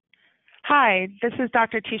Hi, this is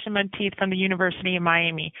Dr. Tisha Monteith from the University of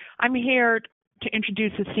Miami. I'm here to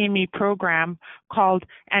introduce a CME program called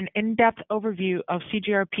An In-Depth Overview of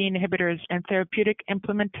CGRP Inhibitors and Therapeutic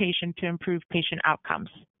Implementation to Improve Patient Outcomes.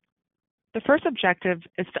 The first objective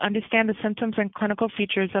is to understand the symptoms and clinical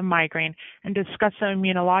features of migraine and discuss the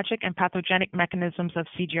immunologic and pathogenic mechanisms of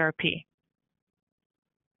CGRP.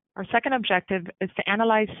 Our second objective is to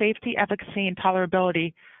analyze safety, efficacy, and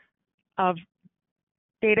tolerability of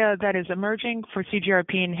data that is emerging for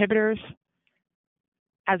CGRP inhibitors,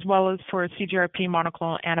 as well as for CGRP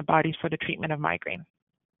monoclonal antibodies for the treatment of migraine.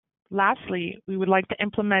 Lastly, we would like to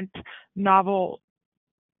implement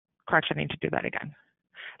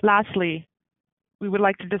Lastly, we would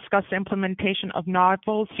like to discuss the implementation of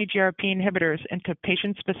novel CGRP inhibitors into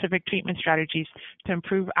patient-specific treatment strategies to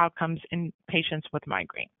improve outcomes in patients with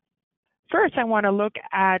migraine. First, I want to look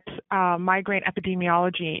at migraine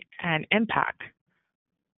epidemiology and impact.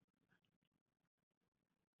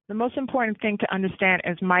 The most important thing to understand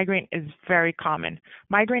is migraine is very common.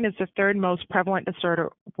 Migraine is the third most prevalent disorder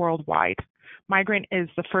worldwide. Migraine is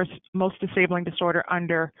the first most disabling disorder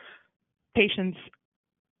under patients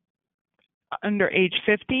under age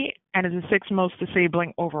 50 and is the sixth most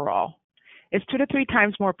disabling overall. It's 2 to 3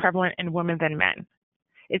 times more prevalent in women than men.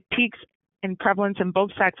 It peaks in prevalence in both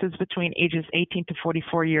sexes between ages 18 to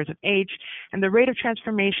 44 years of age, and the rate of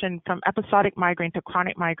transformation from episodic migraine to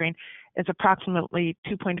chronic migraine is approximately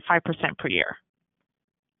 2.5% per year.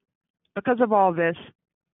 Because of all this,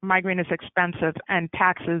 migraine is expensive and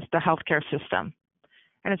taxes the healthcare system,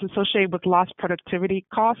 and is associated with lost productivity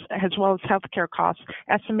costs as well as healthcare costs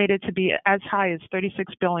estimated to be as high as $36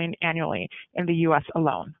 billion annually in the U.S.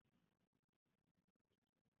 alone.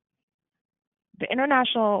 The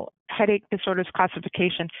International Headache Disorders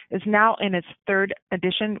Classification is now in its third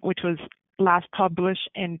edition, which was last published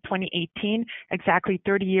in 2018, exactly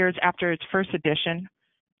 30 years after its first edition,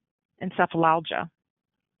 Encephalgia.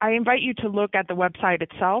 I invite you to look at the website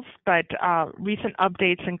itself, but recent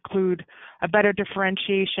updates include a better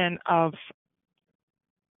differentiation of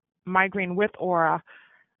migraine with aura,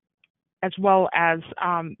 as well as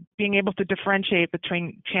being able to differentiate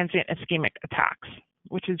between transient ischemic attacks,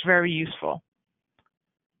 which is very useful.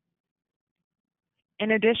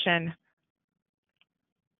 In addition,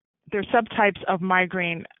 there are subtypes of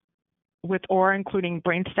migraine with aura, including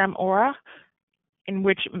brainstem aura, in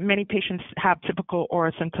which many patients have typical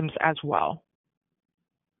aura symptoms as well.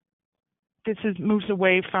 This moves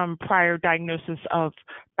away from prior diagnosis of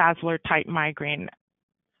basilar type migraine.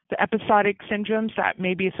 The episodic syndromes that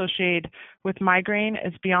may be associated with migraine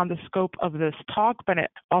is beyond the scope of this talk, but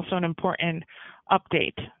also an important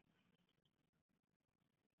update.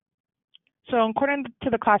 So according to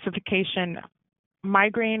the classification,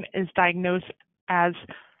 migraine is diagnosed as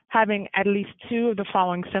having at least 2 of the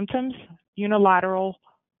following symptoms: unilateral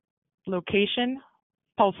location,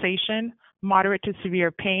 pulsation, moderate to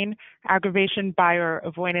severe pain, aggravation by or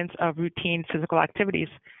avoidance of routine physical activities,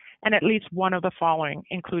 and at least one of the following,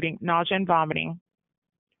 including nausea and vomiting,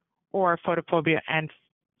 or photophobia and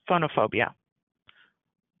phonophobia.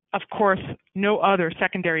 Of course, no other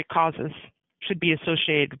secondary causes should be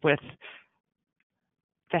associated with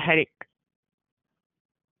the headache.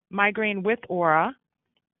 Migraine with aura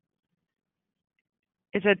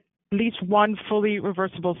is at least one fully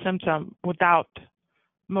reversible symptom without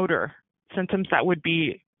motor symptoms that would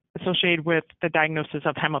be associated with the diagnosis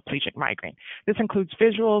of hemiplegic migraine. This includes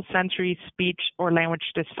visual, sensory, speech, or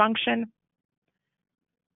language dysfunction.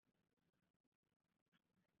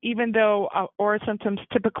 Even though aura symptoms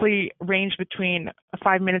typically range between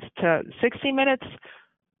 5 minutes to 60 minutes,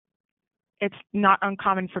 it's not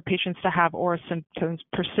uncommon for patients to have aura symptoms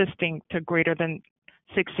persisting to greater than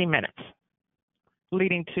 60 minutes,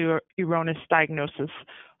 leading to erroneous diagnosis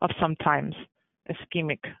of sometimes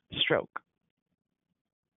ischemic stroke.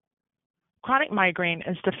 Chronic migraine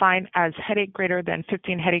is defined as headache greater than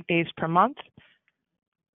 15 headache days per month.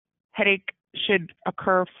 Headache should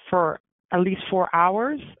occur for at least 4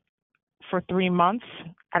 hours for 3 months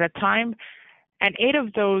at a time, and 8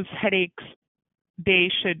 of those headaches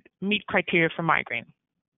days should meet criteria for migraine.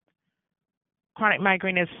 Chronic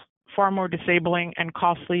migraine is far more disabling and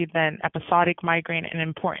costly than episodic migraine and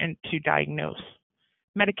important to diagnose.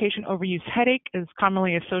 Medication overuse headache is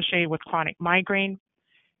commonly associated with chronic migraine.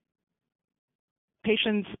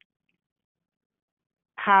 Patients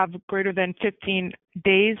have greater than 15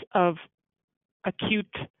 days of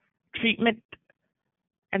acute treatment,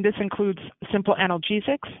 and this includes simple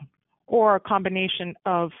analgesics or a combination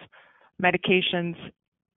of medications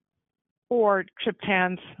or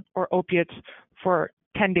triptans or opiates for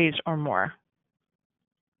 10 days or more.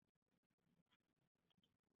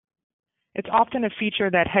 It's often a feature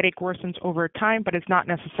that headache worsens over time, but is not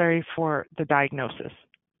necessary for the diagnosis.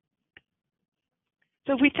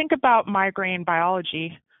 So if we think about migraine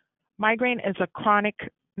biology, migraine is a chronic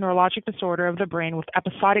neurologic disorder of the brain with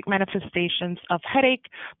episodic manifestations of headache,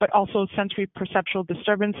 but also sensory perceptual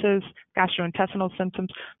disturbances, gastrointestinal symptoms,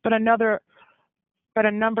 but a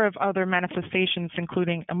number of other manifestations,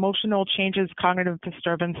 including emotional changes, cognitive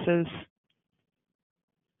disturbances,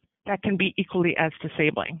 that can be equally as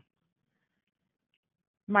disabling.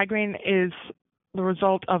 Migraine is the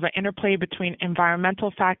result of an interplay between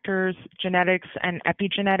environmental factors, genetics, and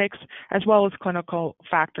epigenetics, as well as clinical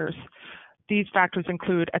factors. These factors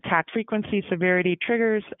include attack frequency, severity,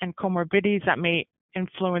 triggers, and comorbidities that may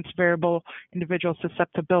influence variable individual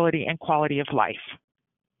susceptibility and quality of life.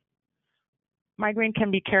 Migraine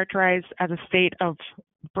can be characterized as a state of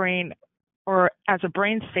brain or as a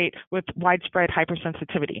brain state with widespread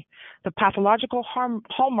hypersensitivity. The pathological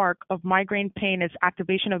hallmark of migraine pain is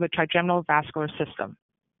activation of the trigeminal vascular system.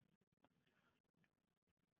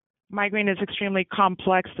 Migraine is an extremely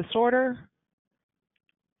complex disorder.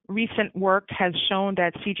 Recent work has shown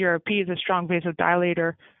that CGRP is a strong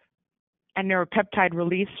vasodilator and neuropeptide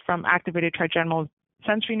release from activated trigeminal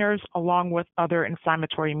sensory nerves along with other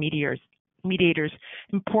inflammatory mediators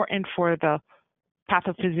important for the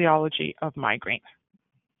pathophysiology of migraine.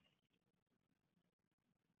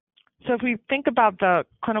 So if we think about the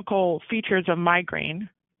clinical features of migraine,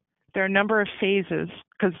 there are a number of phases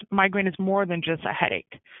because migraine is more than just a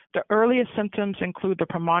headache. The earliest symptoms include the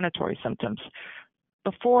premonitory symptoms.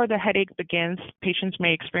 Before the headache begins, patients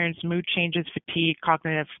may experience mood changes, fatigue,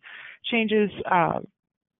 cognitive changes,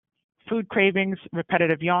 food cravings,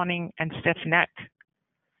 repetitive yawning, and stiff neck.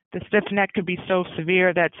 The stiff neck could be so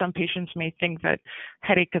severe that some patients may think that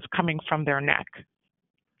headache is coming from their neck,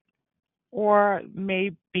 or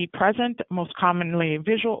may be present, most commonly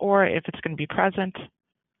visual, or if it's going to be present.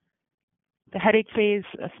 The headache phase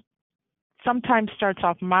sometimes starts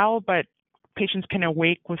off mild, but patients can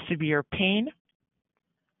awake with severe pain.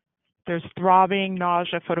 There's throbbing,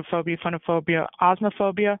 nausea, photophobia, phonophobia,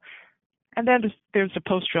 osmophobia, and then there's the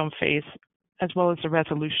postdrome phase, as well as the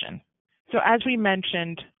resolution. So as we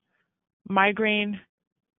mentioned, migraine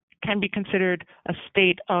can be considered a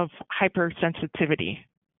state of hypersensitivity.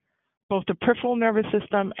 Both the peripheral nervous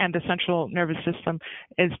system and the central nervous system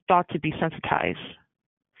is thought to be sensitized.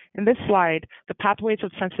 In this slide, the pathways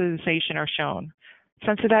of sensitization are shown.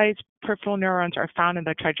 Sensitized peripheral neurons are found in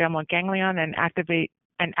the trigeminal ganglion, and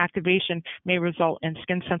activation may result in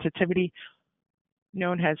skin sensitivity,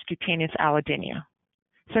 known as cutaneous allodynia.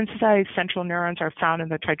 Sensitized central neurons are found in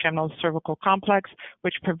the trigeminal cervical complex,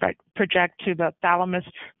 which project to the thalamus,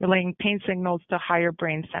 relaying pain signals to higher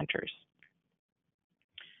brain centers.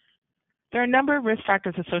 There are a number of risk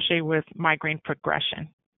factors associated with migraine progression.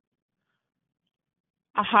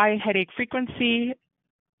 A high headache frequency,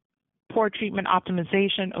 poor treatment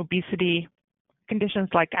optimization, obesity, conditions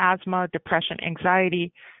like asthma, depression,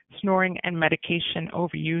 anxiety, snoring, and medication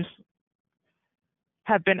overuse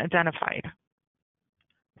have been identified.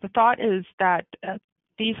 The thought is that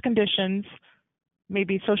these conditions may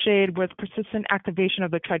be associated with persistent activation of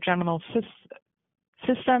the trigeminal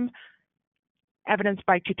system, evidenced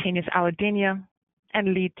by cutaneous allodynia,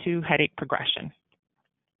 and lead to headache progression.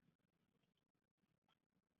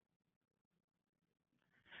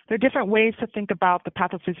 There are different ways to think about the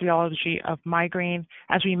pathophysiology of migraine.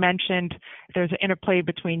 As we mentioned, there's an interplay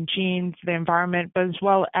between genes, the environment, but as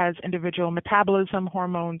well as individual metabolism,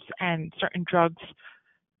 hormones, and certain drugs.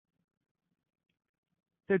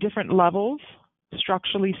 There are different levels,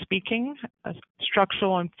 structurally speaking,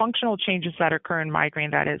 structural and functional changes that occur in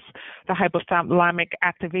migraine. That is the hypothalamic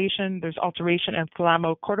activation, there's alteration in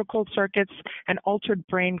thalamocortical circuits, and altered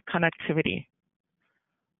brain connectivity.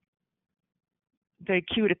 The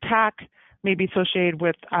acute attack may be associated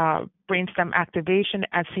with brainstem activation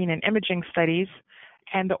as seen in imaging studies,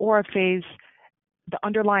 and the aura phase, the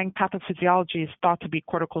underlying pathophysiology is thought to be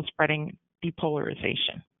cortical spreading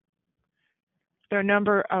depolarization. There are a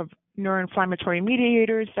number of neuroinflammatory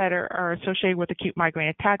mediators that are associated with acute migraine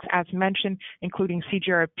attacks, as mentioned, including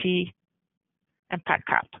CGRP and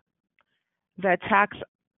PADCAP. The attacks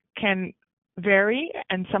can vary,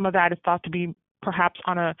 and some of that is thought to be perhaps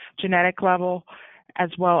on a genetic level, as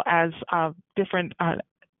well as different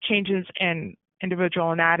changes in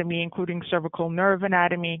individual anatomy, including cervical nerve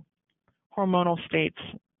anatomy, hormonal states,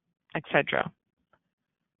 etc.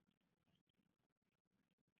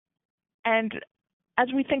 And as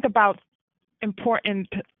we think about important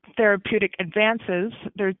therapeutic advances,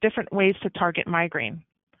 there's different ways to target migraine.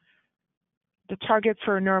 The target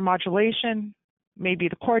for neuromodulation may be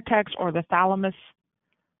the cortex or the thalamus.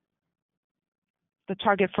 The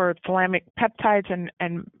target for thalamic peptides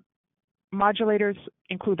and modulators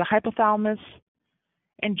include the hypothalamus.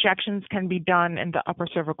 Injections can be done in the upper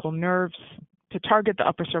cervical nerves to target the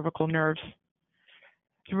upper cervical nerves.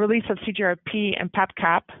 The release of CGRP and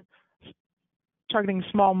PAPCAP, targeting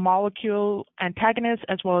small molecule antagonists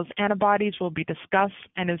as well as antibodies, will be discussed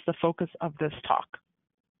and is the focus of this talk.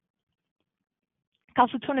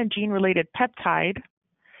 Calcitonin gene-related peptide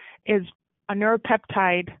is a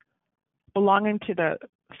neuropeptide belonging to the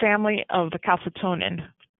family of the calcitonin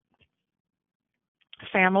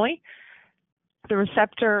family. The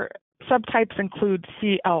receptor subtypes include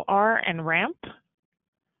CLR and RAMP.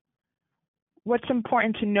 What's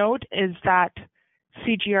important to note is that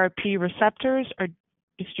CGRP receptors are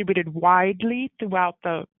distributed widely throughout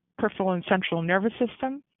the peripheral and central nervous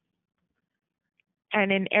system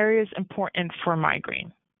and in areas important for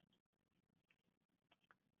migraine.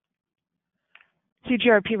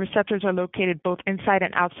 CGRP receptors are located both inside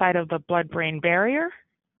and outside of the blood-brain barrier,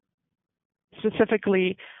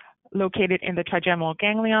 specifically located in the trigeminal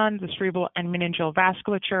ganglion, the cerebral and meningeal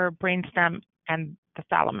vasculature, brainstem, and the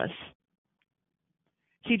thalamus.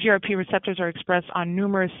 CGRP receptors are expressed on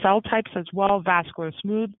numerous cell types as well: vascular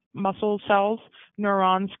smooth muscle cells,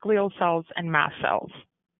 neurons, glial cells, and mast cells.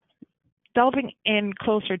 Delving in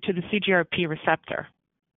closer to the CGRP receptor.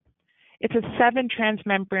 It's a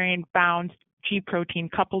 7-transmembrane bound G protein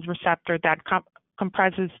coupled receptor that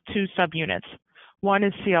comprises 2 subunits. One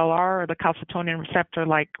is CLR, or the calcitonin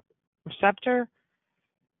receptor-like receptor.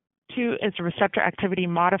 2 is the receptor activity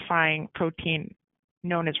modifying protein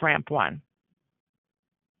known as RAMP1.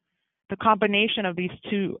 The combination of these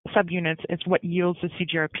 2 subunits is what yields the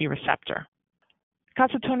CGRP receptor.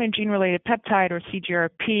 Calcitonin gene-related peptide, or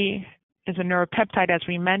CGRP, is a neuropeptide, as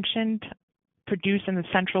we mentioned, produced in the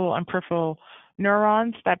central and peripheral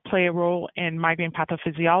neurons that play a role in migraine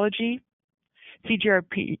pathophysiology.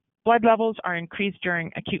 CGRP blood levels are increased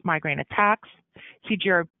during acute migraine attacks.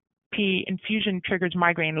 CGRP infusion triggers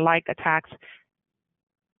migraine-like attacks.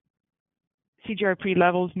 CGRP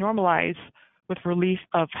levels normalize with relief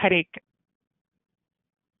of headache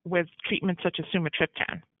with treatments such as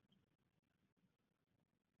sumatriptan.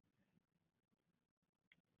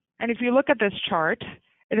 And if you look at this chart,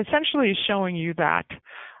 it essentially is showing you that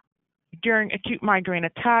during acute migraine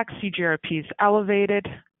attacks, CGRP is elevated,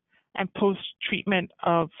 and post-treatment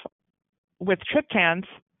with triptans,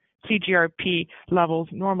 CGRP levels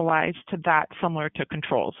normalize to that similar to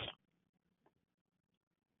controls.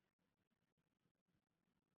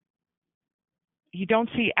 You don't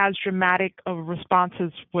see as dramatic of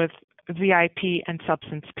responses with VIP and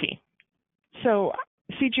substance P. So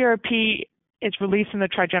CGRP is released in the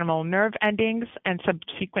trigeminal nerve endings, and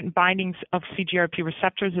subsequent bindings of CGRP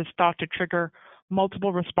receptors is thought to trigger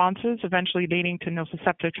multiple responses, eventually leading to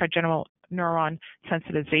nociceptive trigeminal neuron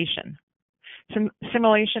sensitization.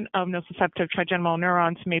 Stimulation of nociceptive trigeminal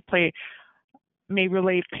neurons may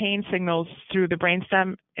relay pain signals through the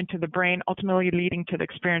brainstem into the brain, ultimately leading to the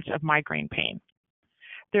experience of migraine pain.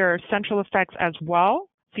 There are central effects as well.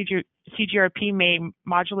 CGRP may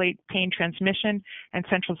modulate pain transmission and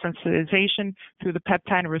central sensitization through the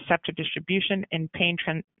peptide and receptor distribution in pain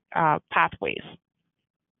pathways.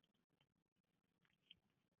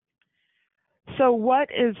 So what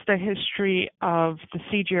is the history of the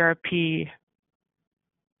CGRP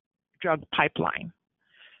drug pipeline?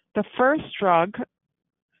 The first drug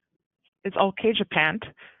is Olcagepant,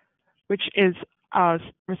 which is a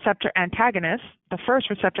receptor antagonist, the first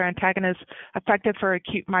receptor antagonist effective for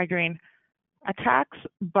acute migraine attacks,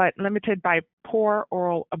 but limited by poor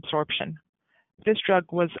oral absorption. This drug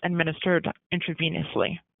was administered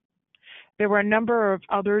intravenously. There were a number of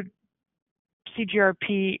other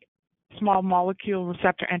CGRP small molecule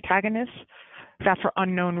receptor antagonists that, for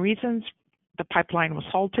unknown reasons, the pipeline was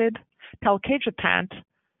halted. Talcagepant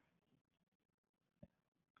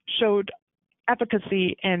showed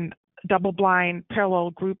efficacy in double-blind parallel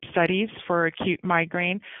group studies for acute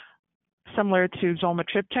migraine, similar to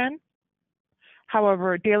zolmitriptan.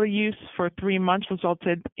 However, daily use for 3 months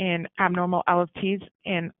resulted in abnormal LFTs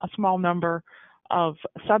in a small number of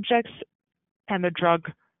subjects, and the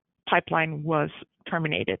drug pipeline was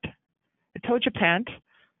terminated. Atogepant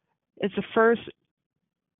is the first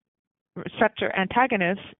receptor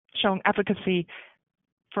antagonist showing efficacy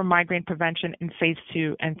for migraine prevention in phase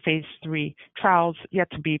 2 and phase 3 trials yet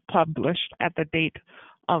to be published at the date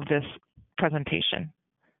of this presentation.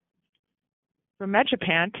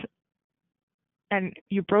 Rimegepant and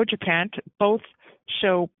ubrogepant both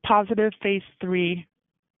show positive phase 3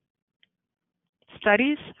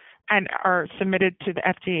 studies and are submitted to the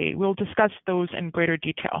FDA. We'll discuss those in greater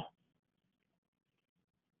detail.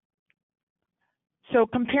 So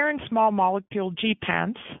comparing small molecule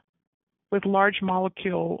GPANs with large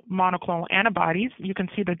molecule monoclonal antibodies, you can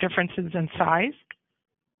see the differences in size.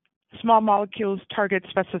 Small molecules target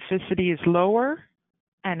specificity is lower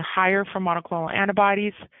and higher for monoclonal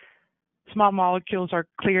antibodies. Small molecules are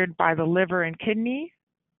cleared by the liver and kidney.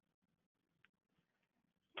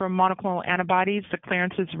 For monoclonal antibodies, the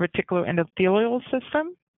clearance is reticuloendothelial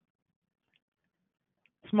system.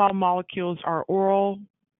 Small molecules are oral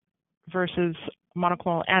versus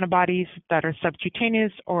monoclonal antibodies that are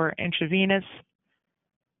subcutaneous or intravenous.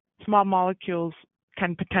 Small molecules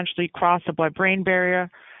can potentially cross the blood-brain barrier.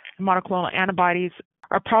 Monoclonal antibodies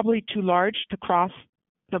are probably too large to cross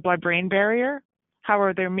the blood-brain barrier.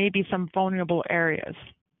 However, there may be some vulnerable areas.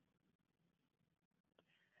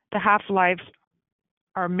 The half-lives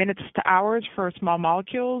are minutes to hours for small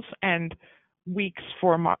molecules and weeks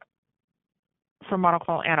for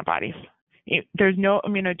monoclonal antibodies. There's no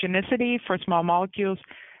immunogenicity for small molecules,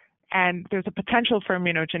 and there's a potential for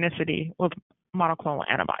immunogenicity with monoclonal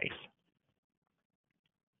antibodies.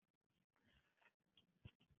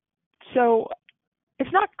 So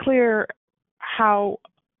it's not clear how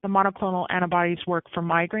the monoclonal antibodies work for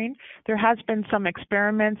migraine. There has been some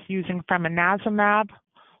experiments using fremanezumab,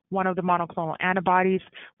 one of the monoclonal antibodies,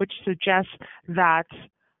 which suggests that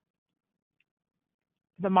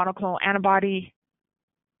the monoclonal antibody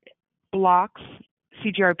blocks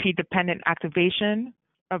CGRP-dependent activation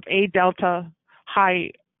of A delta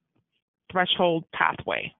high threshold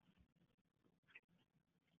pathway.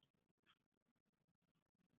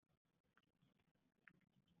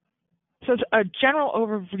 So it's a general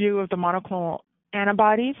overview of the monoclonal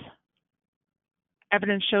antibodies.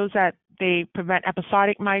 Evidence shows that they prevent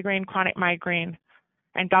episodic migraine, chronic migraine,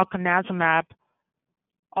 and galcanezumab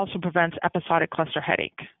also prevents episodic cluster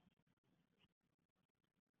headache.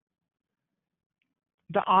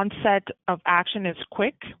 The onset of action is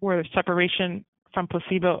quick, where separation from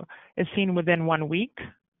placebo is seen within 1 week.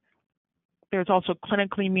 There's also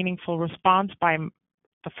clinically meaningful response by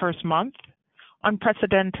the first month,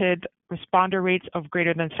 unprecedented responder rates of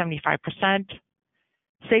greater than 75%.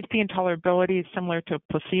 Safety and tolerability is similar to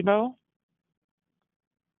placebo.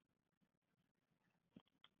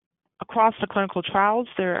 Across the clinical trials,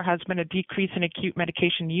 there has been a decrease in acute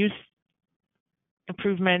medication use,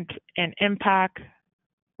 improvement in impact,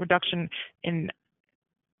 reduction in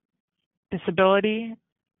disability,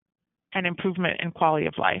 and improvement in quality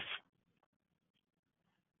of life.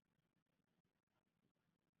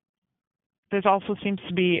 There also seems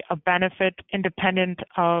to be a benefit independent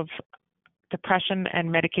of depression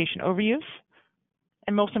and medication overuse.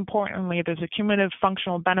 And most importantly, there's a cumulative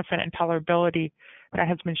functional benefit and tolerability that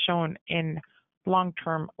has been shown in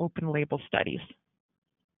long-term open-label studies.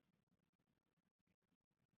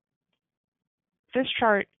 This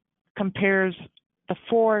chart compares the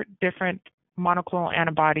 4 different monoclonal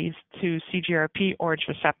antibodies to CGRP or its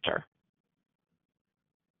receptor.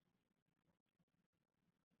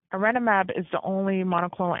 Arenumab is the only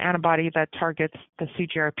monoclonal antibody that targets the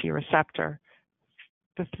CGRP receptor.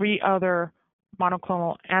 The 3 other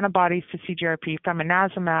monoclonal antibodies to CGRP,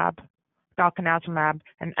 fremanezumab, galcanezumab,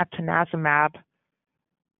 and eptinezumab,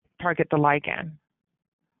 target the ligand.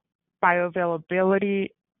 Bioavailability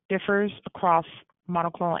differs across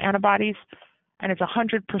monoclonal antibodies, and it's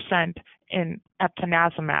 100% in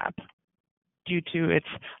eptinezumab due to its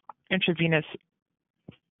intravenous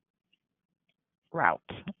route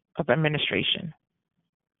of administration.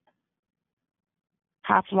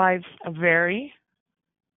 Half-lives vary,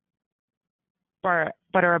 but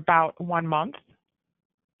are about 1 month.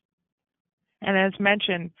 And as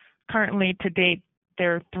mentioned, currently to date,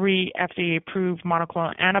 there are 3 FDA-approved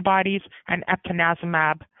monoclonal antibodies, and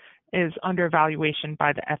eptinezumab is under evaluation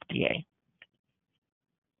by the FDA.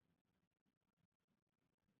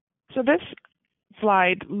 So this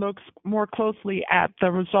slide looks more closely at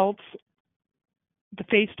the results, the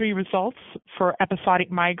phase 3 results for episodic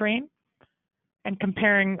migraine, and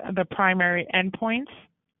comparing the primary endpoints,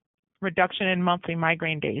 reduction in monthly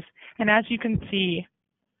migraine days. And as you can see,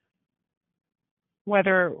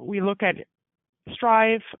 whether we look at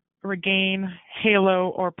STRIVE, REGAIN, HALO,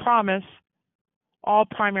 or PROMISE, all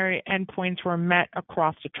primary endpoints were met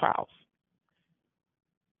across the trials,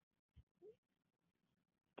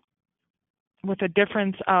 with a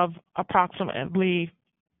difference of approximately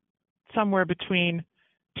somewhere between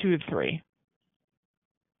 2 to 3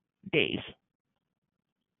 days.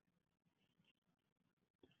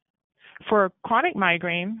 For chronic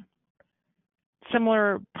migraine,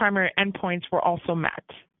 similar primary endpoints were also met.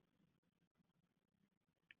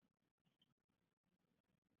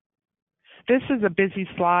 This is a busy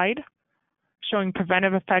slide showing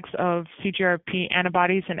preventive effects of CGRP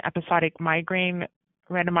antibodies in episodic migraine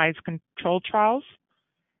randomized controlled trials.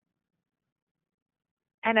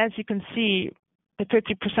 And as you can see, the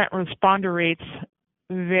 50% responder rates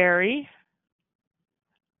vary,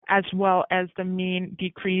 as well as the mean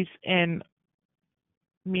decrease in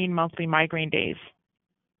mean monthly migraine days.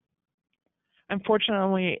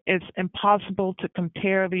 Unfortunately, it's impossible to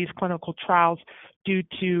compare these clinical trials due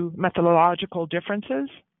to methodological differences.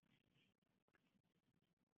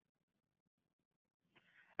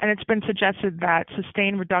 And it's been suggested that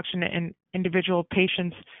sustained reduction in individual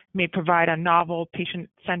patients may provide a novel,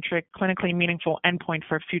 patient-centric, clinically meaningful endpoint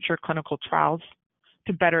for future clinical trials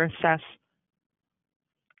to better assess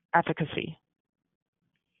efficacy.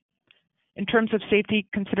 In terms of safety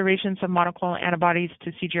considerations of monoclonal antibodies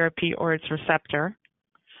to CGRP or its receptor,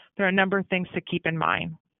 there are a number of things to keep in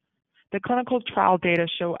mind. The clinical trial data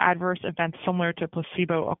show adverse events similar to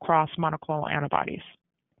placebo across monoclonal antibodies.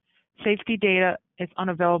 Safety data is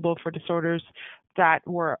unavailable for disorders that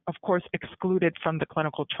were, of course, excluded from the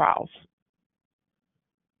clinical trials.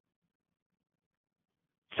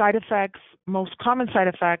 Side effects, most common side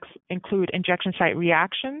effects include injection site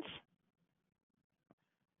reactions,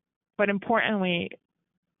 but importantly,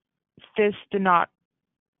 this did not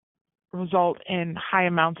result in high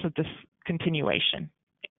amounts of discontinuation,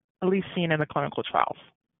 at least seen in the clinical trials.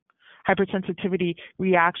 Hypersensitivity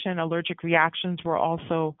reaction, allergic reactions were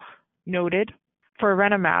also noted. For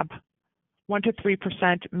erenumab, 1 to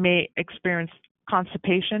 3% may experience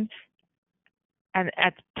constipation and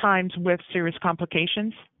at times with serious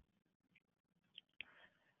complications.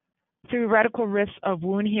 Theoretical risks of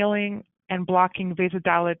wound healing and blocking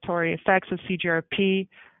vasodilatory effects of CGRP,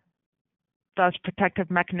 thus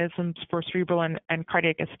protective mechanisms for cerebral and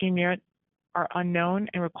cardiac ischemia, are unknown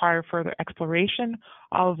and require further exploration,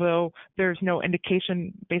 although there's no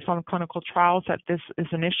indication based on clinical trials that this is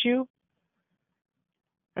an issue.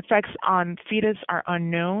 Effects on fetus are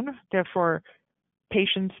unknown, therefore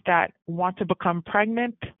patients that want to become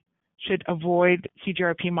pregnant should avoid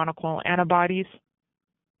CGRP monoclonal antibodies.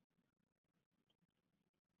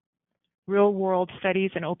 Real-world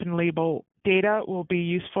studies and open-label data will be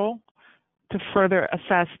useful to further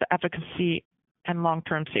assess the efficacy and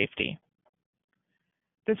long-term safety.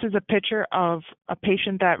 This is a picture of a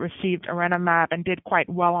patient that received erenumab and did quite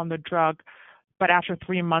well on the drug, but after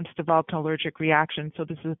 3 months developed an allergic reaction. So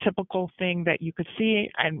this is a typical thing that you could see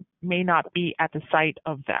and may not be at the site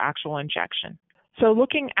of the actual injection. So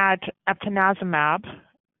looking at eptinezumab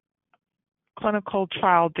clinical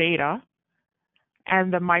trial data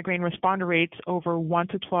and the migraine responder rates over 1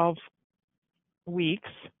 to 12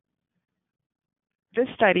 weeks, this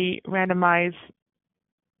study randomized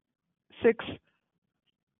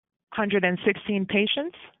 616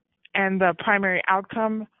 patients, and the primary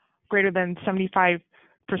outcome, greater than 75%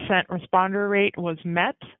 responder rate, was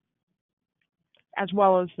met, as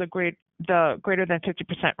well as the greater than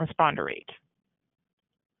 50% responder rate.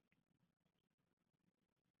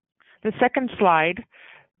 The second slide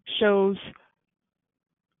shows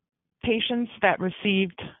patients that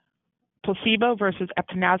received placebo versus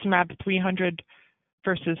eptinezumab 300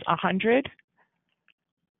 versus 100.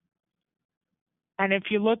 And if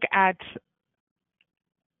you look at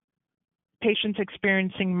patients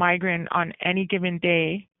experiencing migraine on any given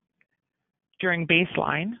day during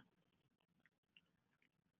baseline,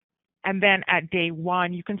 and then at day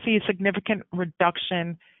 1, you can see a significant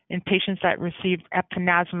reduction in patients that received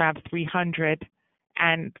eptinezumab 300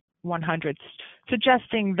 and 100,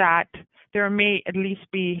 suggesting that there may at least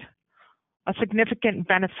be a significant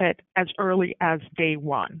benefit as early as day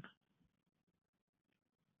 1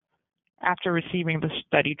 after receiving the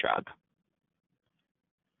study drug.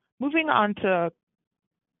 Moving on to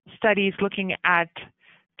studies looking at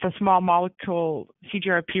the small molecule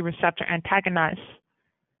CGRP receptor antagonists,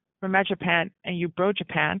 rimegepant and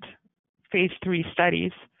ubrogepant, phase 3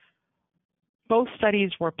 studies. Both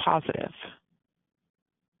studies were positive.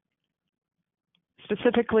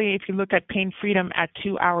 Specifically, if you look at pain freedom at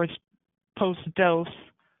 2 hours post-dose,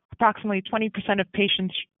 approximately 20% of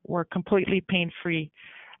patients were completely pain-free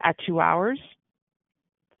at 2 hours.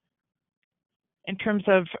 In terms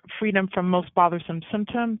of freedom from most bothersome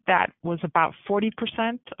symptom, that was about 40%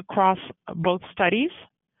 across both studies.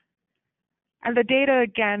 And the data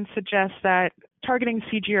again suggests that targeting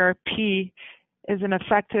CGRP is an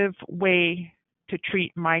effective way to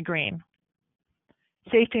treat migraine.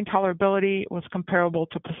 Safety and tolerability was comparable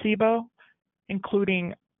to placebo,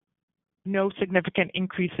 including no significant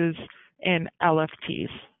increases in LFTs.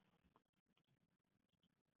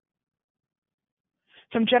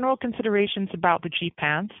 Some general considerations about the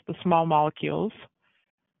gepants, the small molecules.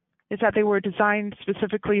 is that they were designed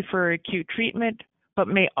specifically for acute treatment, but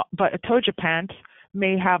atogepant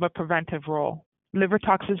may have a preventive role. Liver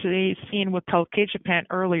toxicity seen with talquetamab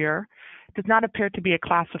earlier does not appear to be a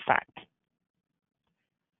class effect.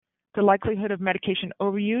 The likelihood of medication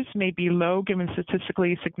overuse may be low given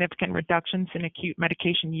statistically significant reductions in acute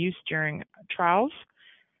medication use during trials,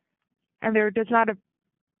 and there does not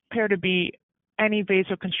appear to be any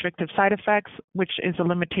vasoconstrictive side effects, which is a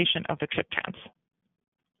limitation of the triptans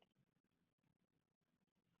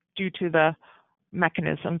due to the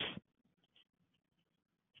mechanisms.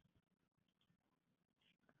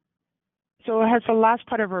 So as the last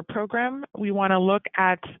part of our program, we want to look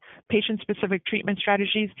at patient-specific treatment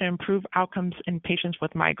strategies to improve outcomes in patients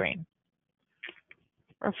with migraine.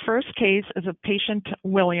 Our first case is a patient,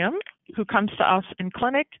 William, who comes to us in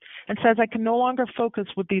clinic and says, I can no longer focus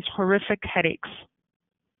with these horrific headaches.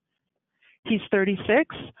 He's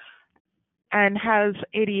 36 and has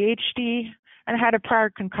ADHD and had a prior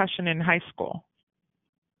concussion in high school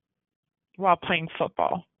while playing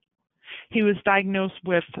football. He was diagnosed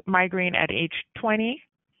with migraine at age 20.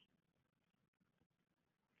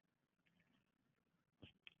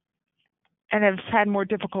 And has had more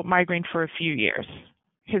difficult migraine for a few years.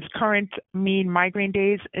 His current mean migraine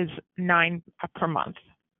days is 9 per month.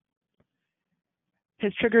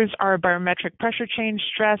 His triggers are barometric pressure change,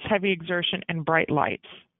 stress, heavy exertion, and bright lights.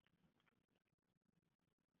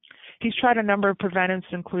 He's tried a number of preventives,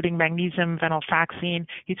 including magnesium, venlafaxine.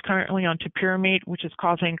 He's currently on topiramate, which is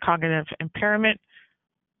causing cognitive impairment,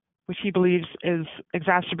 which he believes is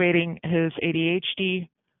exacerbating his ADHD.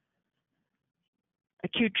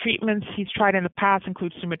 Acute treatments he's tried in the past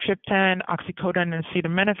include sumatriptan, oxycodone, and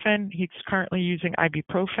acetaminophen. He's currently using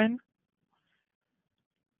ibuprofen.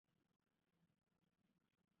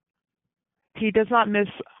 He does not miss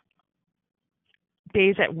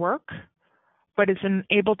days at work, but is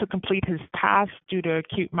unable to complete his tasks due to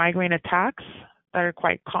acute migraine attacks that are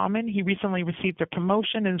quite common. He recently received a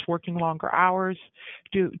promotion and is working longer hours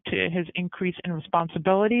due to his increase in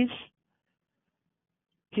responsibilities.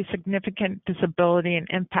 His significant disability and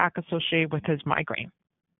impact associated with his migraine.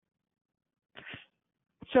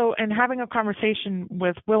 So in having a conversation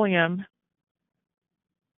with William,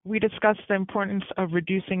 we discussed the importance of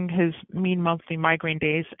reducing his mean monthly migraine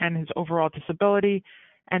days and his overall disability,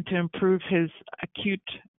 and to improve his acute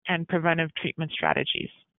and preventive treatment strategies.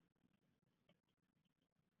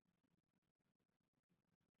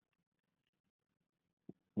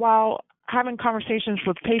 While having conversations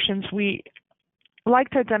with patients, we like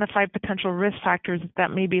to identify potential risk factors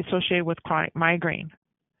that may be associated with chronic migraine.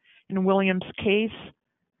 In William's case,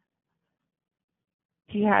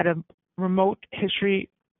 he had a remote history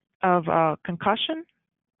of concussion.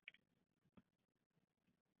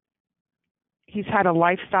 He's had a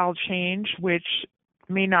lifestyle change, which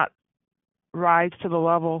may not rise to the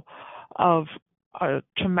level of a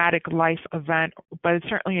traumatic life event, but it's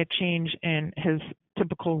certainly a change in his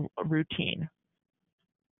typical routine.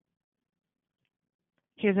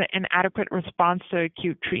 He has an inadequate response to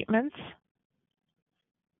acute treatments.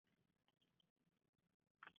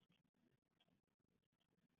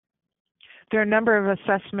 There are a number of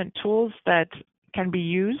assessment tools that can be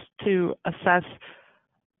used to assess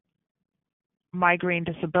migraine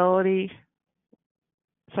disability,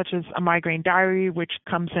 such as a migraine diary, which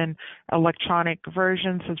comes in electronic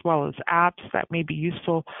versions, as well as apps that may be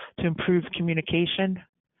useful to improve communication.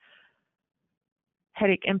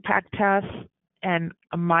 Headache impact tests and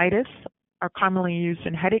a MIDAS are commonly used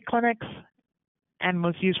in headache clinics and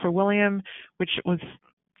was used for William, which was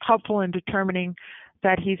helpful in determining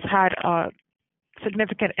that he's had a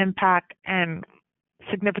significant impact and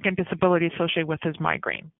significant disability associated with his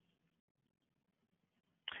migraine.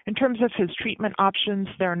 In terms of his treatment options,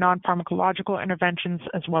 there are non-pharmacological interventions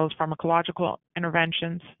as well as pharmacological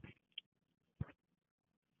interventions.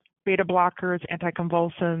 Beta blockers,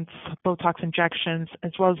 anticonvulsants, Botox injections,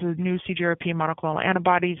 as well as the new CGRP monoclonal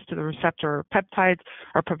antibodies to the receptor peptides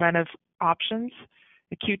are preventive options.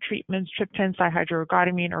 Acute treatments, triptans,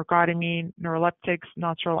 dihydroergotamine, ergotamine, neuroleptics,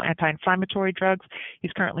 nonsteroidal anti-inflammatory drugs.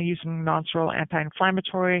 He's currently using nonsteroidal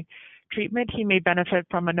anti-inflammatory treatment. He may benefit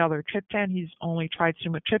from another triptan. He's only tried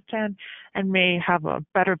sumatriptan and may have a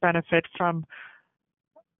better benefit from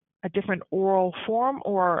a different oral form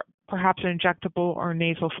or perhaps an injectable or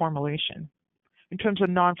nasal formulation. In terms of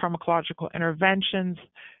non-pharmacological interventions,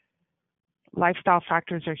 lifestyle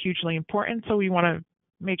factors are hugely important, so we want to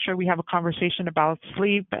make sure we have a conversation about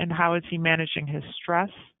sleep and how is he managing his stress.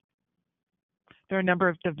 There are a number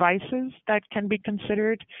of devices that can be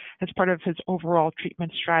considered as part of his overall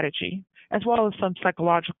treatment strategy, as well as some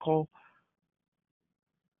psychological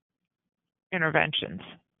interventions.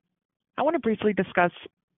 I want to briefly discuss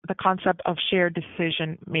the concept of shared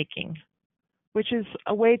decision making, which is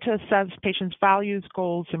a way to assess patients' values,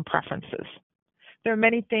 goals, and preferences. There are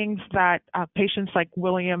many things that patients like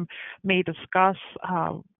William may discuss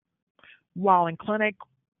while in clinic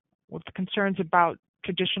with concerns about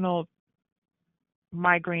traditional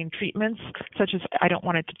migraine treatments, such as I don't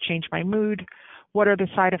want it to change my mood. What are the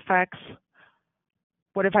side effects?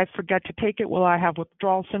 What if I forget to take it? Will I have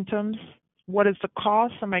withdrawal symptoms? What is the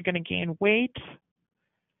cost? Am I going to gain weight?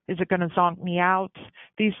 Is it going to zonk me out?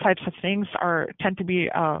 These types of things tend to be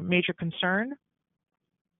a major concern.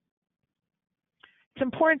 It's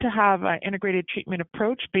important to have an integrated treatment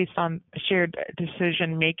approach based on shared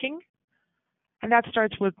decision making. And that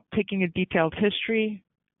starts with taking a detailed history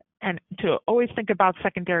and to always think about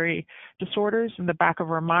secondary disorders in the back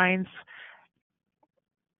of our minds.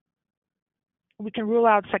 We can rule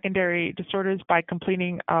out secondary disorders by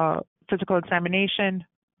completing a physical examination,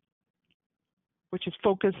 which is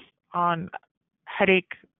focused on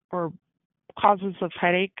headache or causes of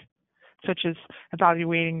headache, such as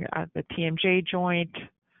evaluating the TMJ joint,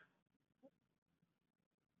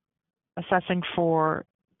 assessing for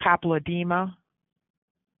papilledema,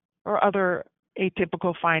 or other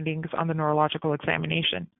atypical findings on the neurological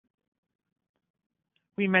examination.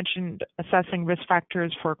 We mentioned assessing risk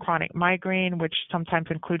factors for chronic migraine, which sometimes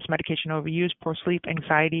includes medication overuse, poor sleep,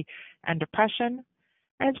 anxiety, and depression,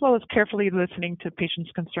 as well as carefully listening to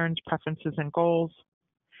patients' concerns, preferences, and goals,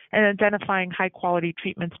 and identifying high-quality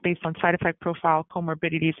treatments based on side effect profile,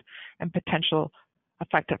 comorbidities, and potential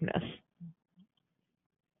effectiveness.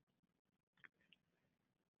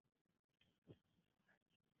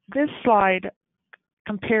 This slide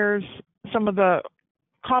compares some of the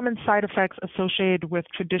common side effects associated with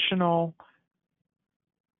traditional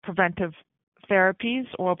preventive therapies,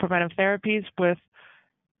 oral preventive therapies, with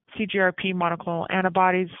CGRP monoclonal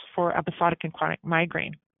antibodies for episodic and chronic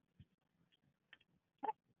migraine.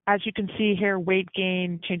 As you can see here, weight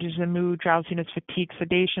gain, changes in mood, drowsiness, fatigue,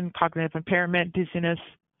 sedation, cognitive impairment, dizziness,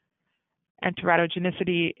 and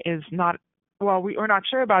teratogenicity is not, well, we're not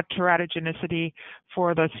sure about teratogenicity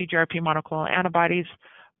for the CGRP monoclonal antibodies,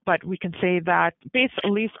 but we can say that based at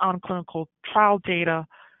least on clinical trial data,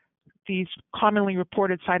 these commonly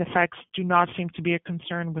reported side effects do not seem to be a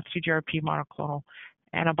concern with CGRP monoclonal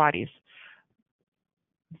antibodies.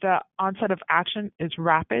 The onset of action is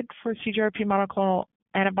rapid for CGRP monoclonal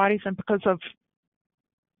antibodies, and because of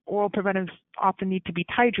oral preventives often need to be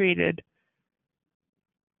titrated,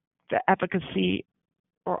 the efficacy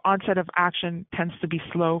or onset of action tends to be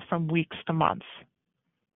slow from weeks to months.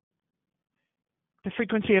 The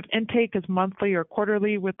frequency of intake is monthly or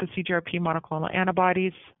quarterly with the CGRP monoclonal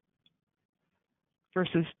antibodies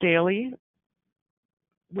versus daily,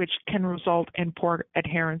 which can result in poor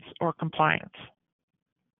adherence or compliance.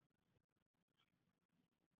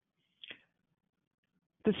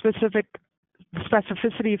 The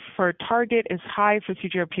specificity for target is high for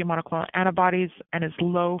CGRP monoclonal antibodies and is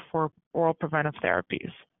low for oral preventive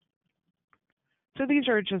therapies. So these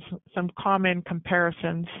are just some common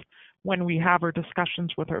comparisons when we have our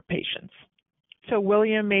discussions with our patients. So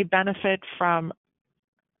William may benefit from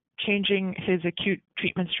changing his acute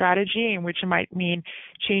treatment strategy, in which it might mean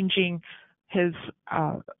changing his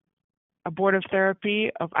abortive therapy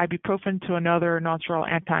of ibuprofen to another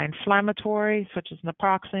nonsteroidal anti-inflammatory, such as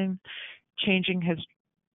naproxen, changing his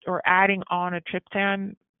or adding on a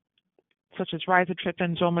triptan, such as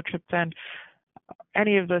rizatriptan, zolmitriptan,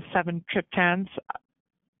 any of the 7 triptans,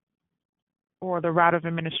 or the route of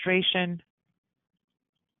administration,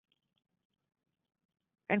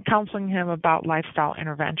 and counseling him about lifestyle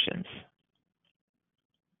interventions.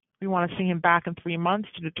 We want to see him back in 3 months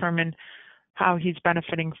to determine how he's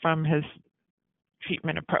benefiting from his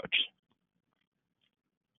treatment approach.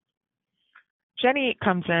 Jenny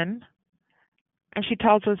comes in and she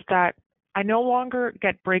tells us that I no longer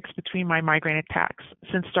get breaks between my migraine attacks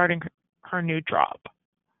since starting her new drop.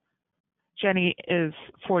 Jenny is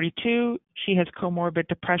 42. She has comorbid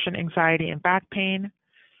depression, anxiety, and back pain.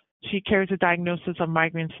 She carries a diagnosis of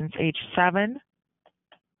migraine since age 7.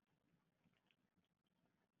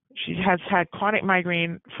 She has had chronic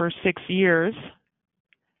migraine for 6 years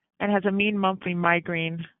and has a mean monthly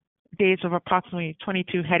migraine days of approximately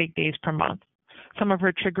 22 headache days per month. Some of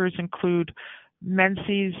her triggers include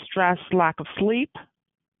menses, stress, lack of sleep.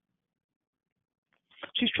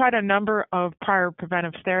 She's tried a number of prior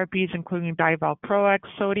preventive therapies, including divalproex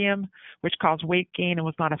sodium, which caused weight gain and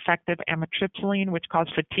was not effective, amitriptyline, which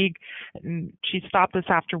caused fatigue, and she stopped this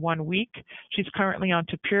after 1 week. She's currently on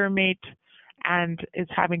topiramate and is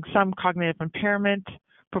having some cognitive impairment.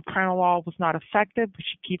 Propranolol was not effective, but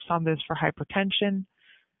she keeps on this for hypertension.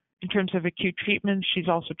 In terms of acute treatments, she's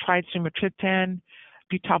also tried sumatriptan,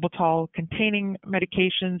 butalbital-containing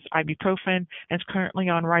medications, ibuprofen, and is currently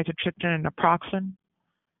on rizatriptan and naproxen.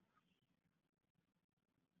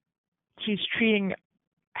 She's treating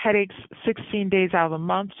headaches 16 days out of the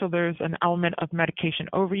month, so there's an element of medication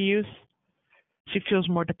overuse. She feels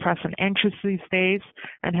more depressed and anxious these days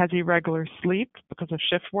and has irregular sleep because of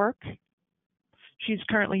shift work. She's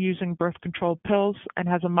currently using birth control pills and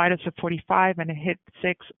has a MIDAS of 45 and a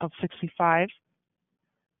HIT6 of 65,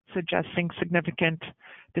 suggesting significant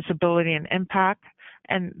disability and impact.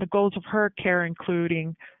 And the goals of her care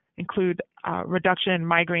include reduction in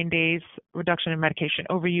migraine days, reduction in medication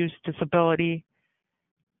overuse, disability,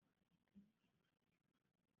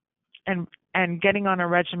 and getting on a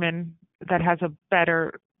regimen that has a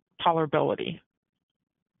better tolerability.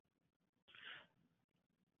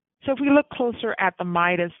 So if we look closer at the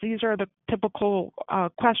MIDAS, these are the typical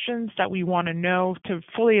questions that we want to know to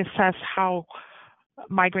fully assess how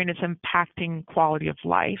migraine is impacting quality of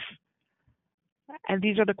life. And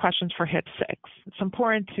these are the questions for HIT6. It's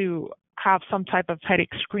important to have some type of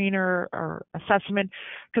headache screener or assessment,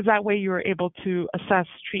 because that way you are able to assess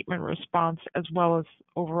treatment response as well as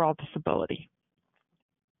overall disability.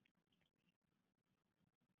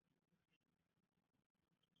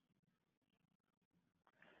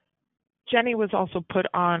 Jenny was also put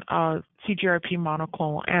on a CGRP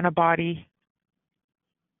monoclonal antibody.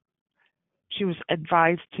 She was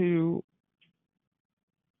advised to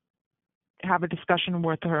have a discussion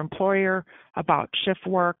with her employer about shift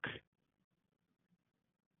work.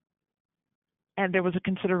 And there was a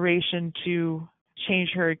consideration to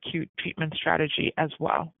change her acute treatment strategy as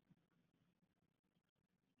well.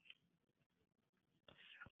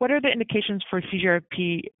 What are the indications for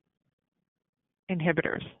CGRP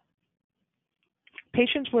inhibitors?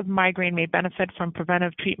 Patients with migraine may benefit from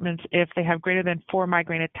preventive treatments if they have greater than 4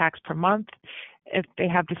 migraine attacks per month, if they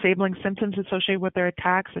have disabling symptoms associated with their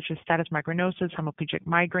attacks, such as status migrainosus, hemiplegic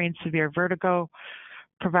migraine, severe vertigo,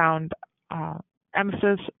 profound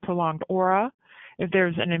emesis, prolonged aura, if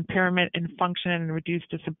there's an impairment in function and reduced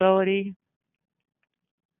disability,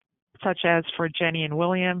 such as for Jenny and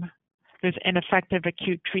William, there's ineffective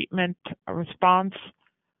acute treatment response,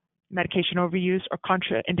 medication overuse, or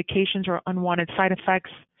contraindications or unwanted side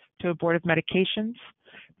effects to abortive medications,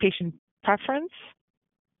 patient preference,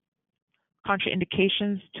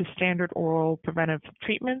 contraindications to standard oral preventive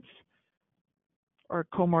treatments, or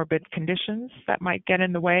comorbid conditions that might get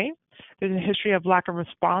in the way. There's a history of lack of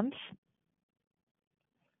response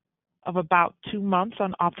of about 2 months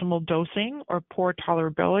on optimal dosing or poor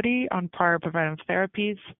tolerability on prior preventive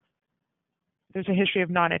therapies. There's a history of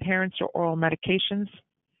non-adherence to oral medications.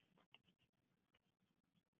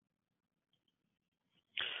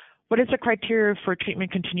 What is the criteria for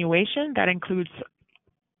treatment continuation? That includes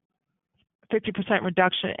 50%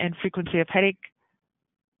 reduction in frequency of headache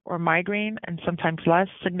or migraine, and sometimes less,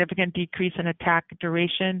 significant decrease in attack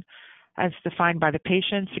duration as defined by the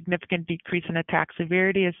patient, significant decrease in attack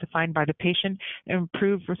severity as defined by the patient,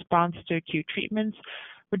 improved response to acute treatments,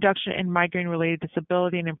 reduction in migraine-related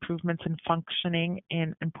disability and improvements in functioning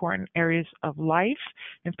in important areas of life,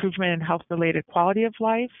 improvement in health-related quality of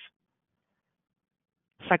life,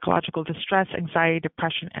 psychological distress, anxiety,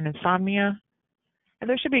 depression, and insomnia. And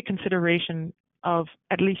there should be a consideration of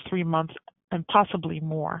at least 3 months and possibly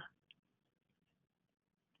more.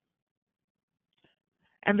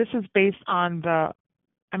 And this is based on the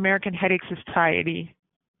American Headache Society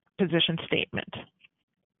position statement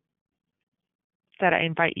that I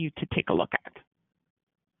invite you to take a look at.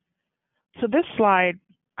 So this slide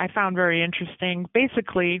I found very interesting.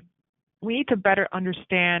 Basically, we need to better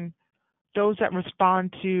understand those that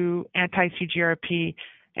respond to anti-CGRP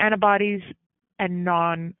antibodies and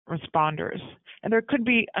non-responders. And there could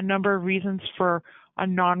be a number of reasons for a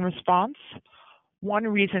non-response. One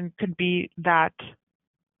reason could be that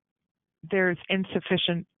there's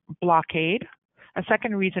insufficient blockade. A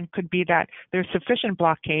second reason could be that there's sufficient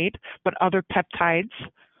blockade, but other peptides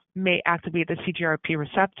may activate the CGRP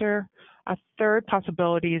receptor. A third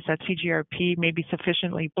possibility is that CGRP may be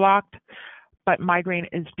sufficiently blocked, but migraine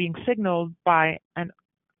is being signaled by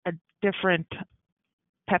a different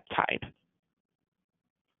peptide.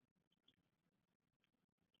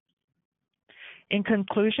 In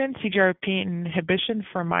conclusion, CGRP inhibition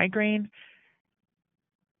for migraine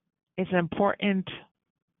is an important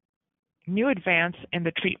new advance in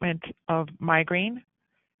the treatment of migraine,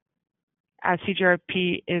 as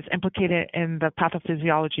CGRP is implicated in the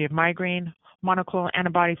pathophysiology of migraine. Monoclonal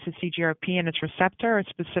antibodies to CGRP and its receptor are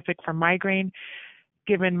specific for migraine,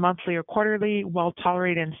 given monthly or quarterly, well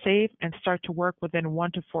tolerated and safe, and start to work within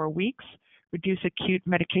 1 to 4 weeks. reduce acute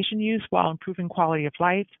medication use while improving quality of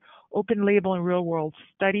life. Open label and real world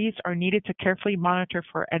studies are needed to carefully monitor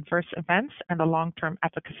for adverse events and the long-term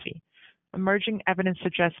efficacy. Emerging evidence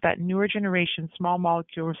suggests that newer generation small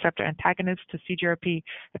molecule receptor antagonists to CGRP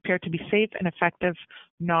appear to be safe and effective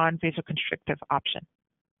non-vasoconstrictive option.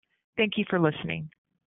 Thank you for listening.